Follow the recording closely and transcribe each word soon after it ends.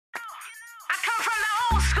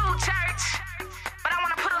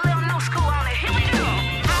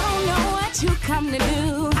come to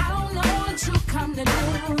do. I don't know what you come to do.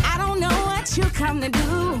 I don't know what you come to do.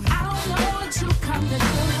 I don't know what you come to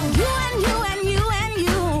do. You and you and you and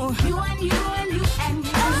you. You and you and you and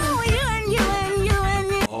you. Oh, you and you and you and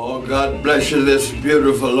you. Oh, God bless you this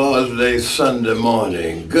beautiful Lord's Day Sunday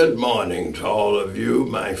morning. Good morning to all of you,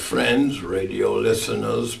 my friends, radio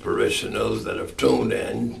listeners, parishioners that have tuned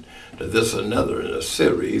in to this another in a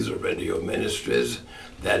series of radio ministries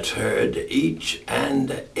that's heard each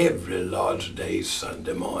and every Lord's Day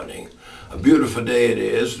Sunday morning. A beautiful day it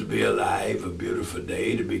is to be alive, a beautiful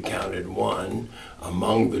day to be counted one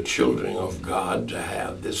among the children of God, to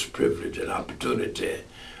have this privilege and opportunity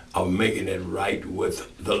of making it right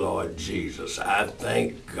with the Lord Jesus. I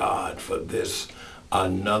thank God for this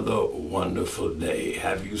another wonderful day.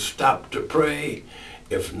 Have you stopped to pray?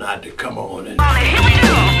 If not, to come on and here we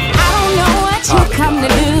go. I don't know what you come to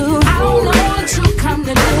do. I don't know what you come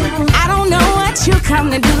to do. I don't know what you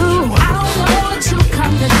come to do. I don't know what you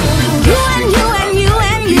come to do. You and you and you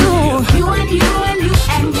and you. You and you and you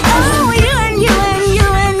and you. Oh, you and you and you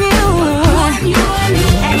and you. You and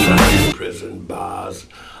you and you. Prison bars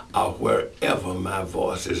or wherever my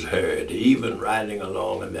voice is heard, even riding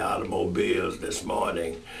along in the automobiles this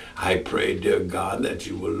morning, I pray, dear God, that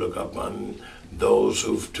you will look upon those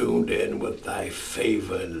who've tuned in with thy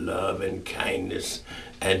favor and love and kindness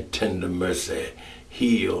and tender mercy.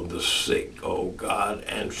 Heal the sick, oh God.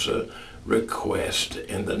 Answer request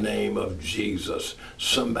in the name of Jesus.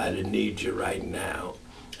 Somebody needs you right now,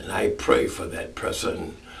 and I pray for that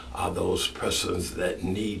person, or those persons that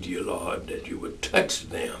need you, Lord, that you would touch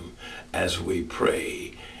them as we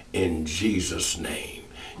pray in Jesus' name.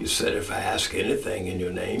 You said if I ask anything in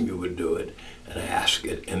your name, you would do it. And I ask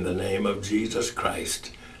it in the name of Jesus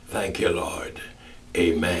Christ. Thank you, Lord.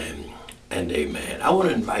 Amen and amen. I want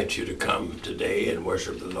to invite you to come today and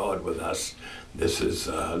worship the Lord with us. This is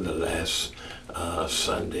the last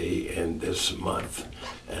Sunday in this month,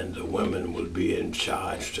 and the women will be in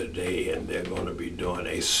charge today, and they're going to be doing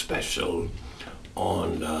a special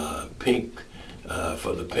on pink,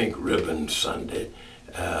 for the Pink Ribbon Sunday,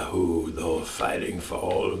 who they're fighting for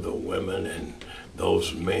all of the women and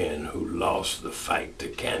those men who lost the fight to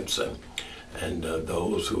cancer, and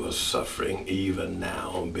those who are suffering even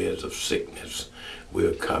now on beds of sickness.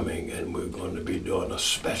 We're coming and we're going to be doing a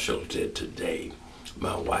specialty today.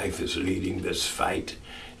 My wife is leading this fight,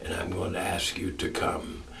 and I'm going to ask you to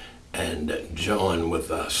come and join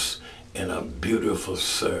with us in a beautiful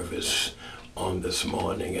service on this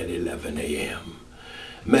morning at 11 a.m.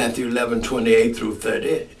 Matthew 11:28 through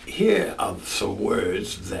 30, here are some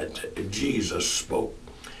words that Jesus spoke.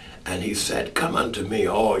 And he said, "Come unto me,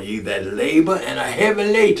 all ye that labor and are heavy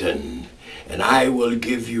laden, and I will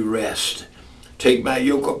give you rest. Take my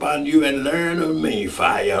yoke upon you and learn of me, for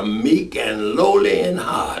I am meek and lowly in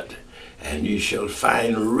heart, and ye shall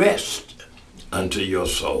find rest unto your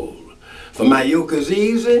soul. For my yoke is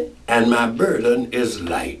easy and my burden is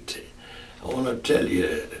light." I want to tell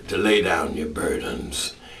you to lay down your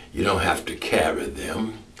burdens. You don't have to carry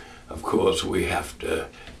them. Of course, we have to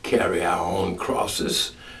carry our own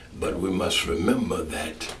crosses, but we must remember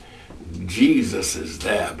that Jesus is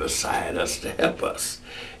there beside us to help us.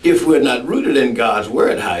 If we're not rooted in God's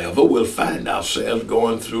word, however, we'll find ourselves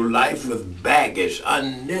going through life with baggage,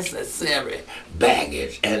 unnecessary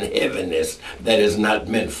baggage and heaviness that is not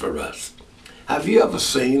meant for us. Have you ever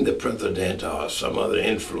seen the president or some other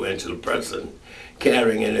influential person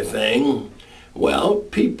carrying anything? Well,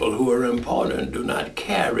 people who are important do not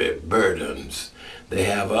carry burdens. They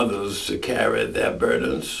have others to carry their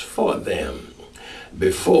burdens for them.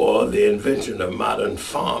 Before the invention of modern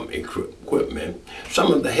farm equipment,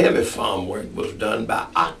 some of the heavy farm work was done by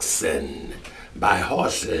oxen, by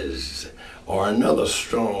horses, or another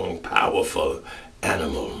strong, powerful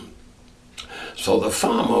animal. So the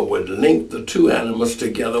farmer would link the two animals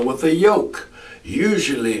together with a yoke,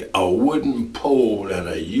 usually a wooden pole and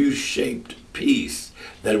a U-shaped piece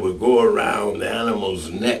that would go around the animal's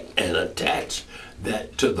neck and attach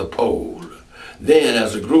that to the pole. Then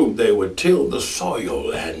as a group they would till the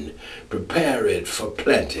soil and prepare it for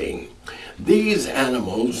planting. These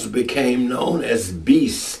animals became known as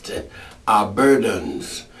beasts or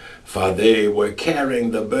burdens, for they were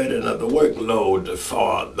carrying the burden of the workload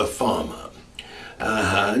for the farmer.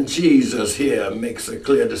 Jesus here makes a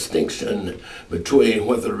clear distinction between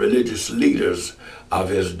what the religious leaders of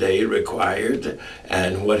his day required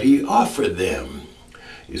and what he offered them.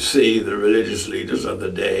 You see, the religious leaders of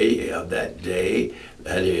that day,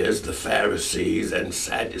 that is, the Pharisees and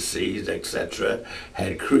Sadducees, etc.,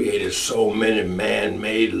 had created so many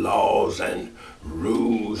man-made laws and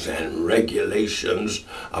rules and regulations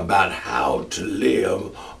about how to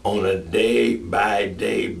live on a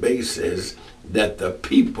day-by-day basis that the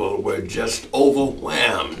people were just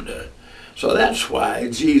overwhelmed. So that's why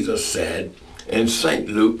Jesus said in St.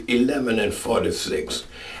 Luke 11:46,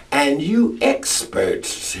 "And you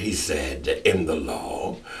experts," he said, "in the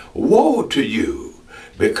law, woe to you,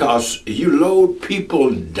 because you load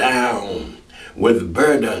people down with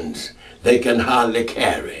burdens they can hardly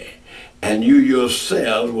carry, and you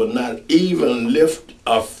yourselves will not even lift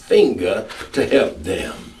a finger to help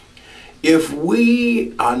them." If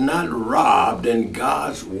we are not robbed in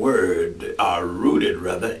God's word, or rooted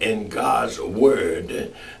rather in God's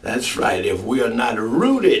word, that's right, if we are not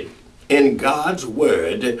rooted in God's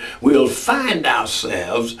word, we'll find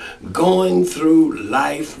ourselves going through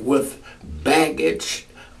life with baggage,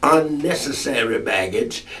 unnecessary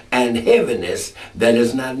baggage, and heaviness that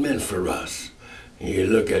is not meant for us. You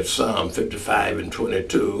look at Psalm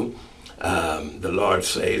 55:22, the Lord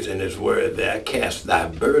says in his word there, "Cast thy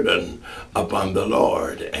burden upon the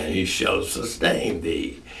Lord, and he shall sustain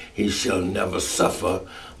thee. He shall never suffer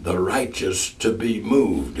the righteous to be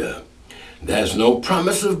moved." There's no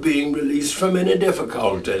promise of being released from any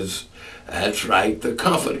difficulties. That's right, the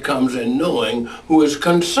comfort comes in knowing who is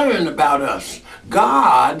concerned about us.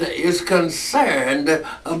 God is concerned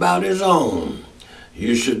about his own.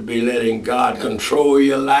 You should be letting God control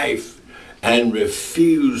your life and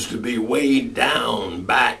refuse to be weighed down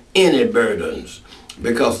by any burdens,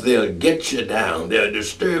 because they'll get you down, they'll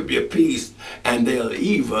disturb your peace, and they'll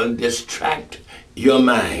even distract your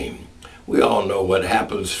mind. We all know what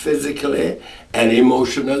happens physically and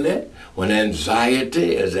emotionally when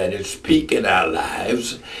anxiety is at its peak in our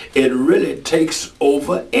lives. It really takes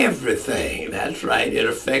over everything. That's right, it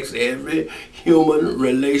affects every human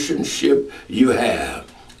relationship you have.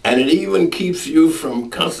 And it even keeps you from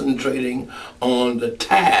concentrating on the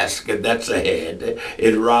task that's ahead.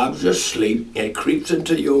 It robs your sleep and creeps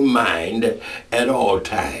into your mind at all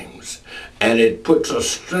times. And it puts a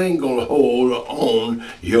stranglehold on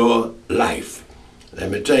your life. Let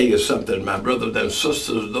me tell you something, my brothers and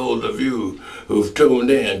sisters, those of you who've tuned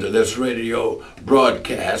in to this radio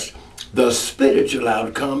broadcast, the spiritual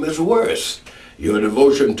outcome is worse. Your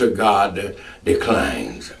devotion to God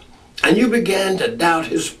declines. And you began to doubt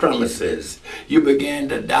his promises. You began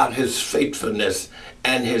to doubt his faithfulness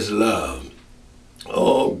and his love.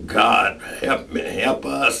 Oh God, help me, help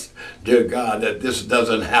us, dear God, that this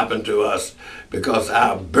doesn't happen to us, because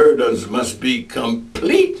our burdens must be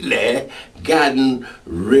completely gotten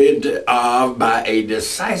rid of by a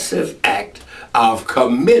decisive act of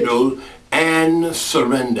committal and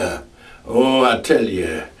surrender. Oh, I tell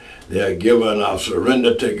you, they're given of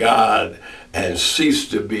surrender to God and cease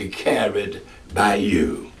to be carried by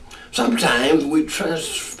you. Sometimes we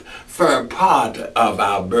transfer part of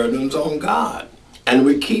our burdens on God, and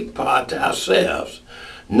we keep part to ourselves,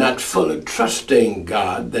 not fully trusting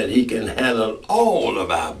God that he can handle all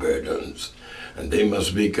of our burdens. And they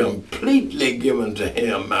must be completely given to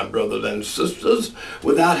him, my brothers and sisters,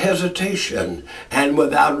 without hesitation and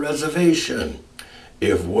without reservation.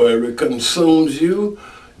 If worry consumes you,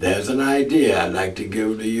 there's an idea I'd like to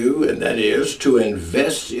give to you, and that is to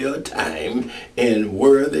invest your time in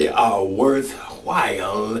worthy or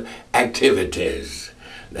worthwhile activities.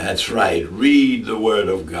 That's right, read the Word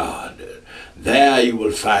of God. There you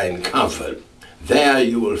will find comfort. There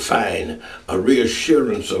you will find a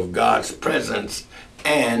reassurance of God's presence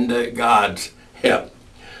and God's help.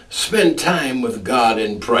 Spend time with God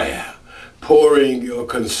in prayer, pouring your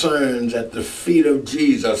concerns at the feet of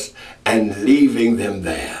Jesus and leaving them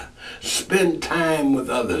there. Spend time with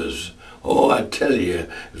others. Oh, I tell you,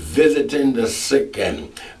 visiting the sick and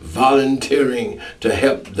volunteering to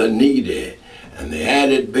help the needy. And the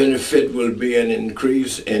added benefit will be an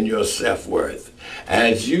increase in your self-worth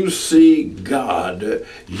as you see God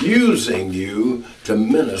using you to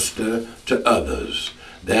minister to others.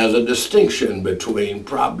 There's a distinction between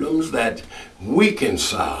problems that we can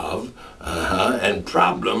solve and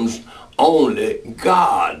problems only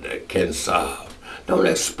God can solve. Don't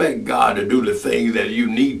expect God to do the things that you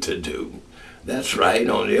need to do. That's right.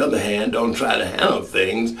 On the other hand, don't try to handle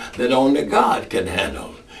things that only God can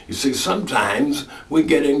handle. You see, sometimes we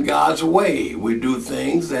get in God's way. We do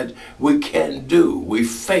things that we can't do. We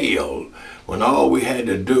fail when all we had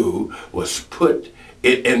to do was put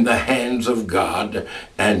it in the hands of God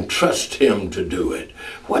and trust him to do it.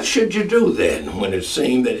 What should you do then when it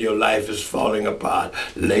seems that your life is falling apart?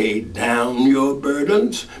 Lay down your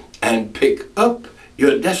burdens and pick up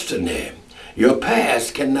your destiny. Your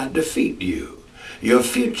past cannot defeat you. Your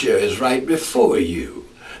future is right before you.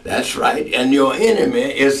 That's right. And your enemy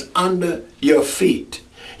is under your feet.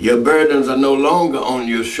 Your burdens are no longer on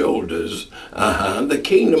your shoulders. The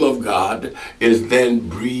kingdom of God is then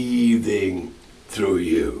breathing through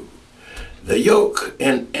you. The yoke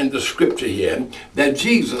in the scripture here that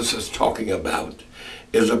Jesus is talking about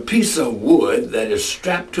is a piece of wood that is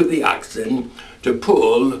strapped to the oxen to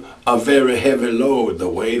pull a very heavy load. The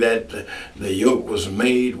way that the yoke was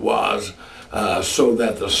made was so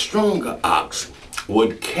that the stronger ox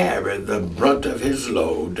would carry the brunt of his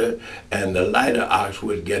load and the lighter ox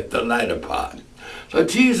would get the lighter part. So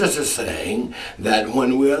Jesus is saying that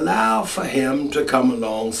when we allow for him to come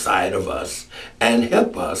alongside of us and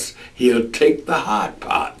help us, he'll take the hard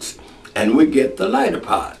parts and we get the lighter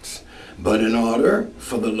parts. But in order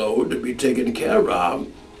for the load to be taken care of,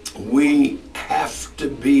 we have to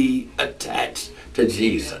be attached to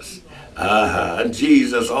Jesus.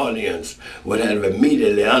 Jesus' audience would have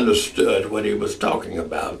immediately understood what he was talking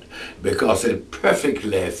about because it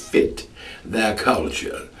perfectly fit their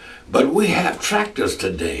culture. But we have tractors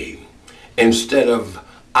today instead of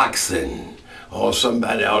oxen. Or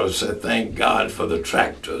somebody ought to say, thank God for the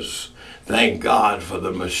tractors. Thank God for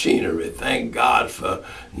the machinery. Thank God for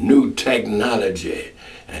new technology.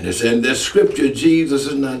 And it's in this scripture, Jesus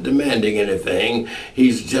is not demanding anything.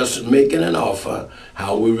 He's just making an offer.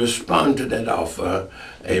 How we respond to that offer,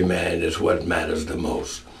 amen, is what matters the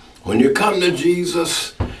most. When you come to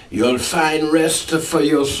Jesus, you'll find rest for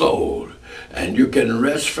your soul. And you can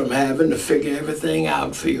rest from having to figure everything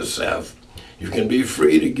out for yourself. You can be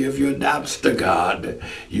free to give your doubts to God.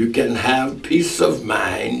 You can have peace of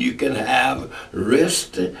mind. You can have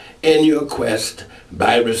rest in your quest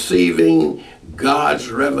by receiving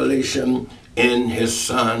God's revelation in his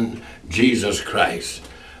Son, Jesus Christ.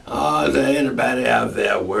 Is there anybody out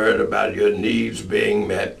there worried about your needs being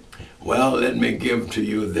met? Well, let me give to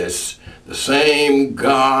you this. The same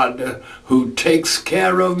God who takes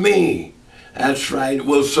care of me, that's right,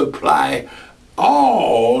 will supply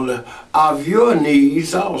all of your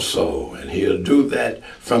needs also. And he'll do that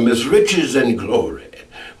from his riches and glory,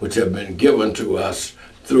 which have been given to us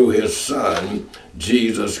through his Son,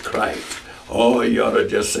 Jesus Christ. Oh, you ought to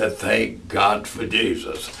just say, thank God for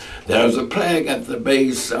Jesus. There's a plaque at the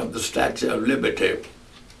base of the Statue of Liberty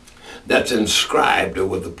that's inscribed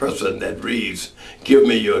with a person that reads, give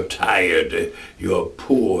me your tired, your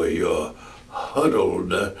poor, your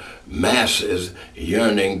huddled masses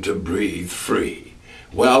yearning to breathe free.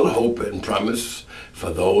 Well, hope and promise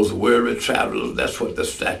for those weary travelers, that's what the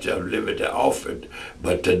Statue of Liberty offered.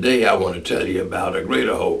 But today I want to tell you about a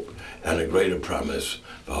greater hope and a greater promise.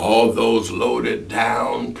 For all those loaded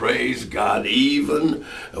down, praise God, even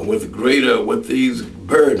with these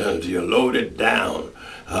burdens, you're loaded down.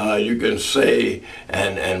 You can say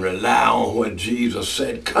and rely on what Jesus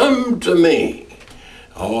said, come to me,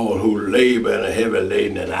 all who labor and are heavy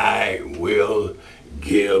laden, and I will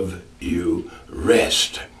give you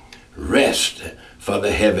rest. Rest for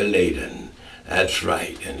the heavy laden. That's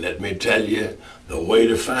right. And let me tell you, the way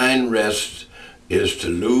to find rest is to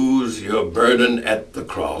lose your burden at the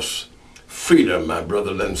cross. Freedom, my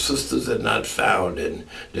brothers and sisters, is not found in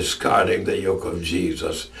discarding the yoke of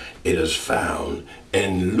Jesus. It is found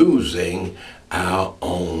in losing our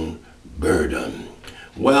own burden.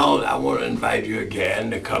 Well, I want to invite you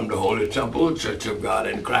again to come to Holy Temple, Church of God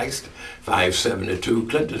in Christ, 572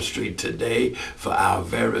 Clinton Street today for our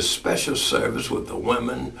very special service with the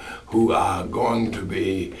women who are going to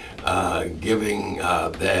be giving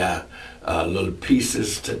their little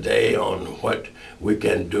pieces today on what we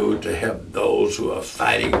can do to help those who are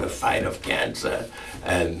fighting the fight of cancer,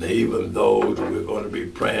 and even those we're going to be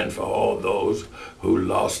praying for all those who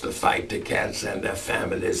lost the fight to cancer and their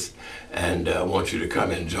families. And I want you to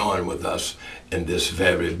come and join with us in this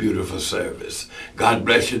very beautiful service. God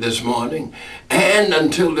bless you this morning. And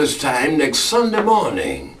until this time next Sunday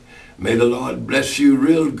morning, may the Lord bless you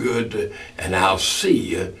real good, and I'll see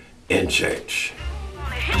you in church.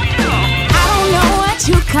 I don't know what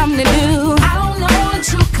you come to do. I don't know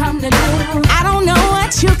what you come to do. I don't know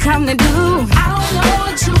what you come to do.